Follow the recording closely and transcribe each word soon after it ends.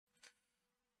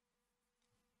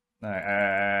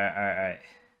Alright.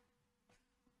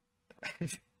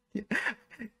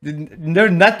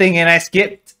 There's nothing and I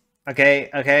skipped.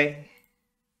 Okay.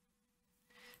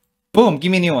 Boom,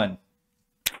 give me a new one.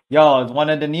 Yo, it's one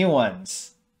of the new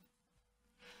ones.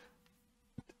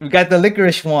 We got the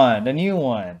licorice one, the new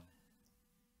one.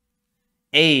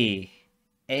 A.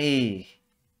 A.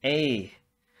 A.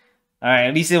 Alright,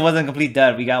 at least it wasn't complete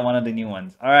dud. We got one of the new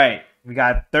ones. Alright, we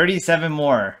got 37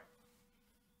 more.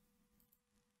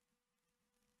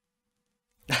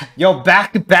 Yo,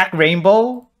 back-to-back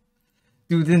rainbow?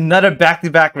 Dude, another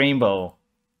back-to-back rainbow.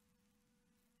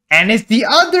 And it's the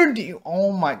other dude.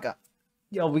 Oh my god.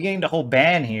 Yo, we're getting the whole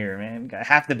band here, man. We got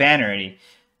half the band already.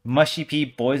 Mushy Pea,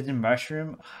 Poison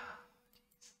Mushroom.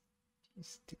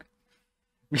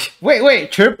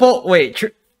 Wait, triple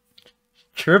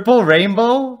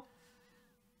rainbow?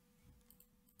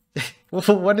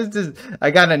 What is this?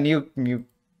 I got a new.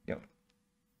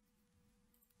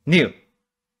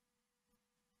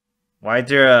 Why is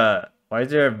there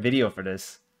a video for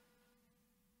this?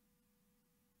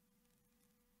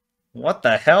 What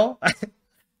the hell?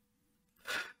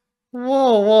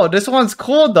 Whoa, this one's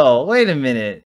cool though. Wait a minute.